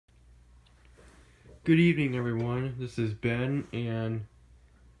Good evening, everyone. This is Ben, and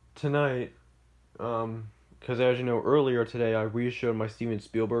tonight, because as you know, earlier today I re-showed my Steven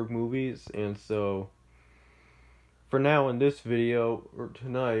Spielberg movies, and so for now in this video or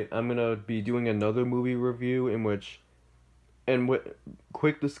tonight, I'm gonna be doing another movie review in which, and with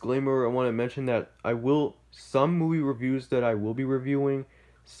quick disclaimer, I want to mention that some movie reviews that I will be reviewing,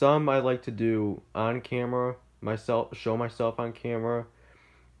 some I like to do on camera myself, show myself on camera.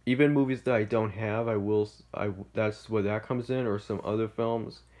 Even movies that I don't have, that's where that comes in, or some other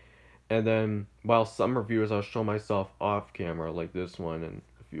films. And then while some reviewers I'll show myself off camera, like this one and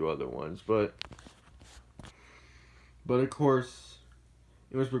a few other ones. But of course,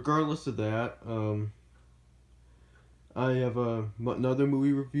 it was regardless of that. I have another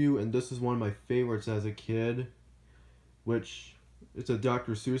movie review, and this is one of my favorites as a kid, which it's a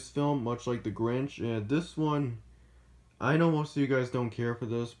Dr. Seuss film, much like The Grinch. And this one, I know most of you guys don't care for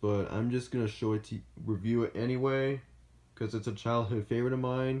this, but I'm just gonna review it anyway, because it's a childhood favorite of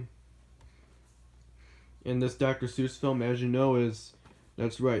mine. And this Dr. Seuss film, as you know,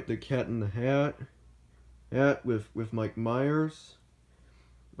 that's right, The Cat in the Hat with Mike Myers.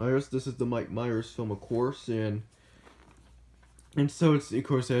 This is the Mike Myers film, of course, and so it's, of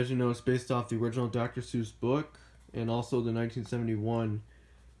course, as you know, it's based off the original Dr. Seuss book and also the 1971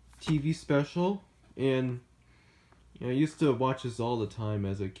 TV special. And I used to watch this all the time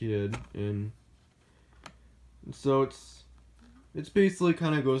as a kid, and so it's basically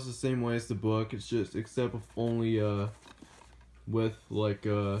kind of goes the same way as the book. It's just except only with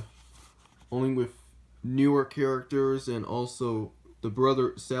only with newer characters, and also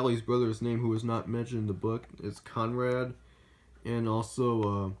Sally's brother's name, who is not mentioned in the book, is Conrad, and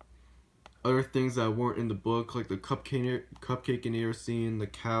also other things that weren't in the book, like the cupcake in air scene, the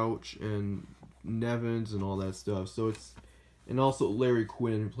couch, and Nevins and all that stuff. And also Larry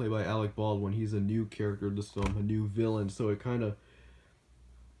Quinn, played by Alec Baldwin. He's a new character in this film, a new villain. So it kind of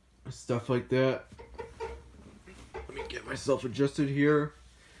stuff like that. Let me get myself adjusted here.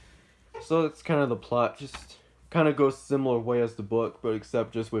 So that's kind of the plot. Just kind of goes similar way as the book, but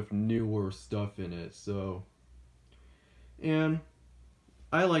except just with newer stuff in it. So, and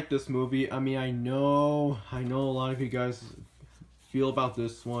I like this movie. I mean, I know a lot of you guys feel about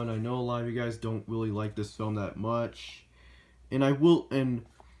this one. I know a lot of you guys don't really like this film that much,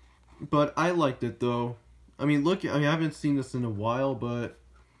 but I liked it though. I mean, I haven't seen this in a while, but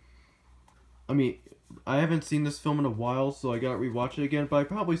I haven't seen this film in a while, so I gotta rewatch it again. But I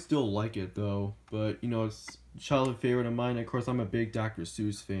probably still like it though. But it's a childhood favorite of mine. Of course, I'm a big Dr.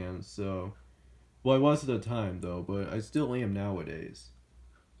 Seuss fan, so I was at the time though, but I still am nowadays.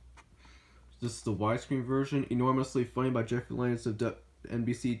 This is the widescreen version, enormously funny by Jeffrey Lance of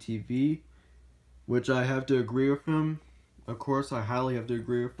NBC TV, which I have to agree with him. Of course, I highly have to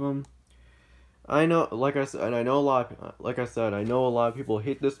agree with him. I know, like I said, I know a lot of people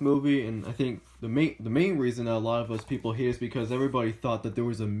hate this movie, and I think the main reason that a lot of us people hate it is because everybody thought that there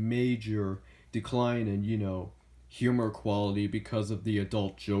was a major decline in, humor quality because of the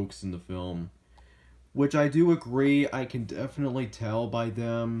adult jokes in the film. Which I do agree, I can definitely tell by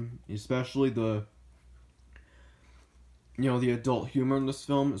them, especially the adult humor in this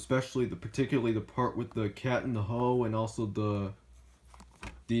film, particularly the part with the cat in the hoe, and also the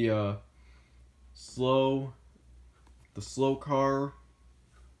slow car,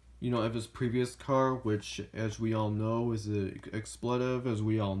 of his previous car, which, as we all know, is an expletive, as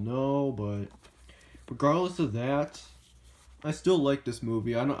we all know. But regardless of that, I still like this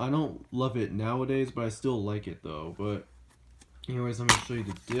movie. I don't love it nowadays, but I still like it though. But anyways, I'm gonna show you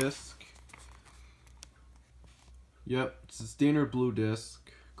the disc. Yep, it's a standard blue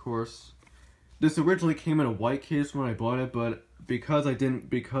disc, of course. This originally came in a white case when I bought it, but because I didn't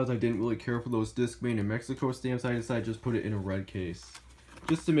really care for those discs made in Mexico stamps, I decided to just put it in a red case,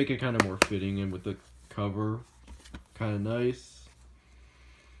 just to make it kind of more fitting in with the cover, kind of nice.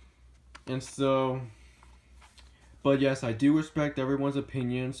 And so. But yes, I do respect everyone's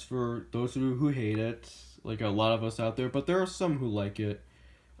opinions, for those of you who hate it, like a lot of us out there, but there are some who like it.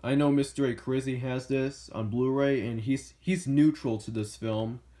 I know Mr. A. Crizzy has this on Blu-ray, and he's neutral to this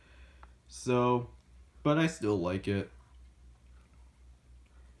film. So, but I still like it.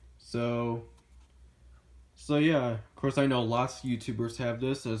 So yeah, of course I know lots of YouTubers have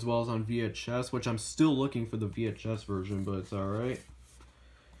this, as well as on VHS, which I'm still looking for the VHS version, but it's alright.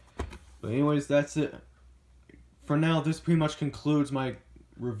 But anyways, that's it. For now, this pretty much concludes my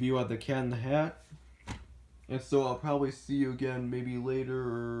review of The Cat in the Hat. And so I'll probably see you again maybe later,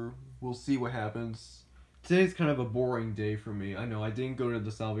 or we'll see what happens. Today's kind of a boring day for me. I know, I didn't go to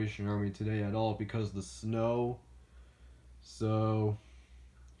the Salvation Army today at all because of the snow. So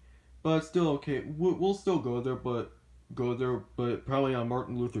but still okay. We'll still go there, but probably on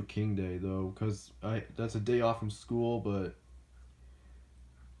Martin Luther King Day though, because I that's a day off from school,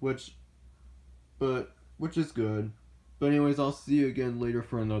 which which is good. But anyways, I'll see you again later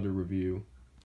for another review.